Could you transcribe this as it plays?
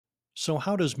So,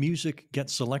 how does music get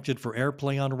selected for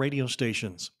airplay on radio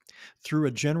stations? Through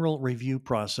a general review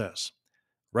process.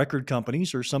 Record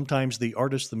companies, or sometimes the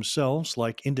artists themselves,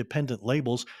 like independent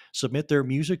labels, submit their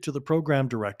music to the program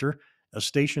director. A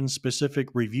station specific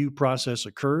review process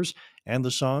occurs, and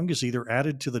the song is either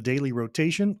added to the daily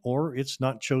rotation or it's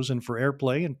not chosen for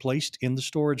airplay and placed in the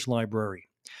storage library.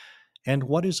 And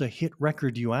what is a hit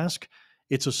record, you ask?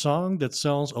 It's a song that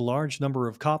sells a large number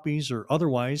of copies or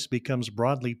otherwise becomes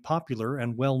broadly popular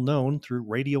and well known through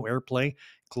radio airplay,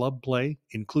 club play,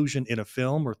 inclusion in a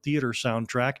film or theater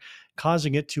soundtrack,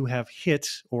 causing it to have hit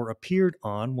or appeared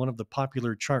on one of the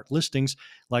popular chart listings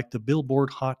like the Billboard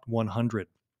Hot 100.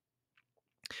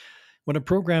 When a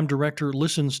program director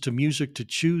listens to music to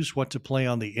choose what to play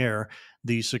on the air,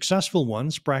 the successful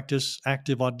ones practice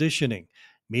active auditioning,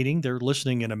 meaning they're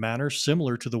listening in a manner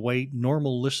similar to the way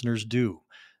normal listeners do.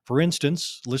 For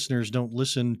instance, listeners don't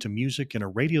listen to music in a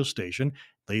radio station,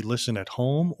 they listen at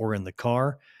home or in the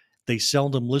car. They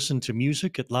seldom listen to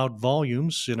music at loud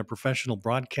volumes in a professional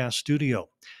broadcast studio.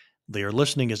 They are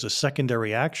listening as a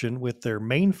secondary action, with their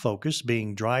main focus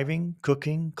being driving,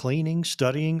 cooking, cleaning,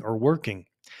 studying, or working.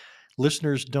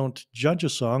 Listeners don't judge a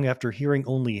song after hearing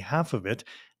only half of it,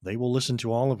 they will listen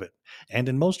to all of it. And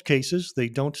in most cases, they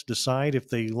don't decide if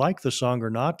they like the song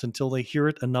or not until they hear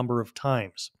it a number of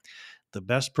times. The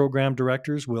best program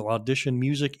directors will audition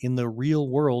music in the real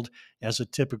world as a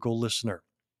typical listener.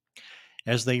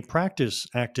 As they practice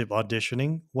active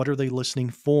auditioning, what are they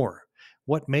listening for?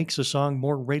 What makes a song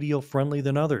more radio friendly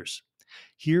than others?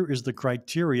 Here is the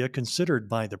criteria considered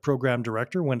by the program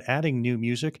director when adding new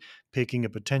music, picking a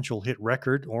potential hit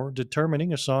record, or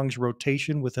determining a song's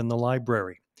rotation within the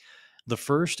library. The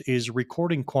first is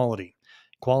recording quality: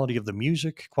 quality of the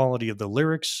music, quality of the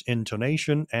lyrics,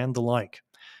 intonation, and the like.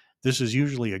 This is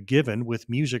usually a given with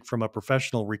music from a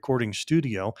professional recording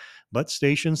studio, but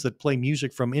stations that play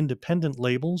music from independent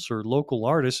labels or local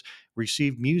artists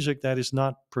receive music that is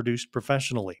not produced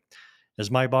professionally.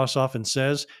 As my boss often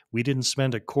says, we didn't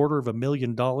spend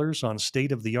 $250,000 on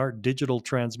state of the art digital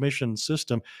transmission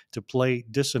system to play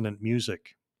dissonant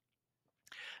music.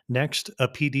 Next, a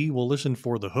PD will listen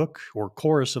for the hook or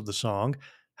chorus of the song.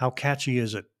 How catchy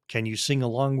is it? Can you sing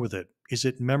along with it? Is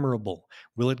it memorable?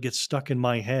 Will it get stuck in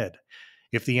my head?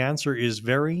 If the answer is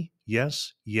very,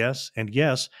 yes, yes, and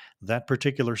yes, that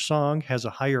particular song has a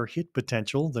higher hit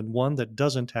potential than one that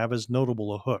doesn't have as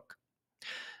notable a hook.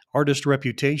 Artist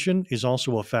reputation is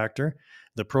also a factor.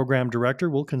 The program director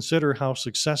will consider how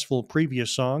successful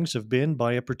previous songs have been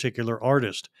by a particular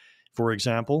artist. For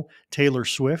example, Taylor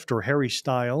Swift or Harry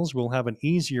Styles will have an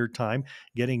easier time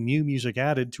getting new music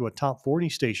added to a top 40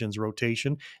 station's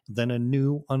rotation than a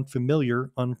new,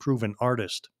 unfamiliar, unproven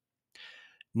artist.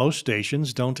 Most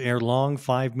stations don't air long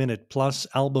 5-minute plus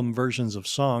album versions of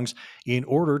songs in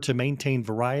order to maintain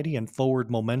variety and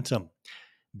forward momentum.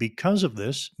 Because of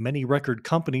this, many record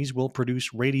companies will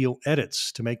produce radio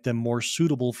edits to make them more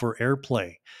suitable for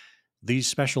airplay. These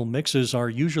special mixes are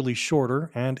usually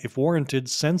shorter and, if warranted,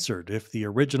 censored if the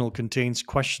original contains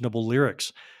questionable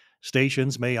lyrics.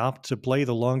 Stations may opt to play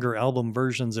the longer album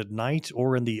versions at night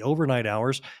or in the overnight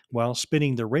hours while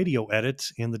spinning the radio edit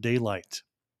in the daylight.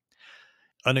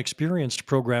 An experienced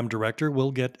program director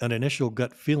will get an initial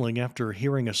gut feeling after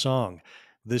hearing a song.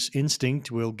 This instinct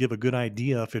will give a good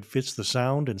idea if it fits the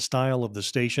sound and style of the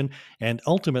station, and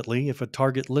ultimately if a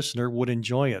target listener would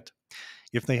enjoy it.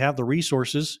 If they have the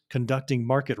resources, conducting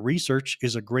market research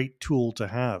is a great tool to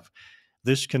have.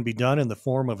 This can be done in the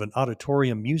form of an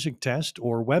auditorium music test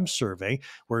or web survey,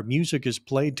 where music is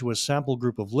played to a sample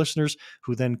group of listeners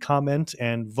who then comment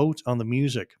and vote on the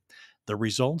music. The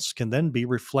results can then be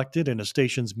reflected in a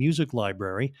station's music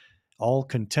library. All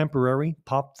contemporary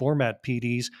pop format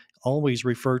PDs always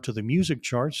refer to the music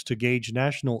charts to gauge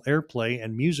national airplay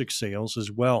and music sales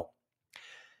as well.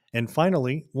 And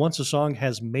finally, once a song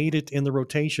has made it in the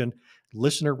rotation,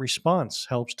 listener response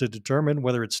helps to determine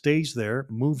whether it stays there,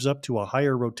 moves up to a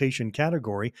higher rotation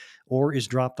category, or is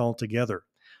dropped altogether.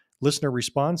 Listener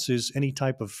response is any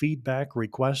type of feedback,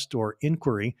 request, or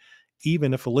inquiry.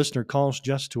 Even if a listener calls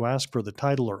just to ask for the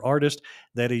title or artist,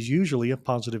 that is usually a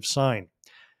positive sign.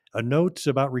 A note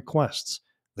about requests: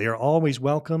 they are always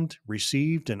welcomed,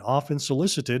 received, and often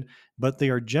solicited, but they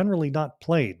are generally not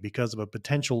played because of a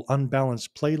potential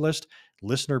unbalanced playlist,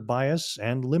 listener bias,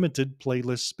 and limited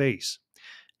playlist space.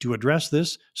 To address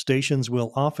this, stations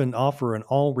will often offer an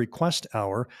all request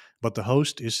hour, but the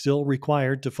host is still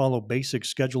required to follow basic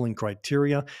scheduling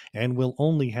criteria and will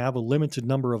only have a limited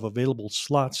number of available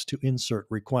slots to insert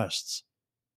requests.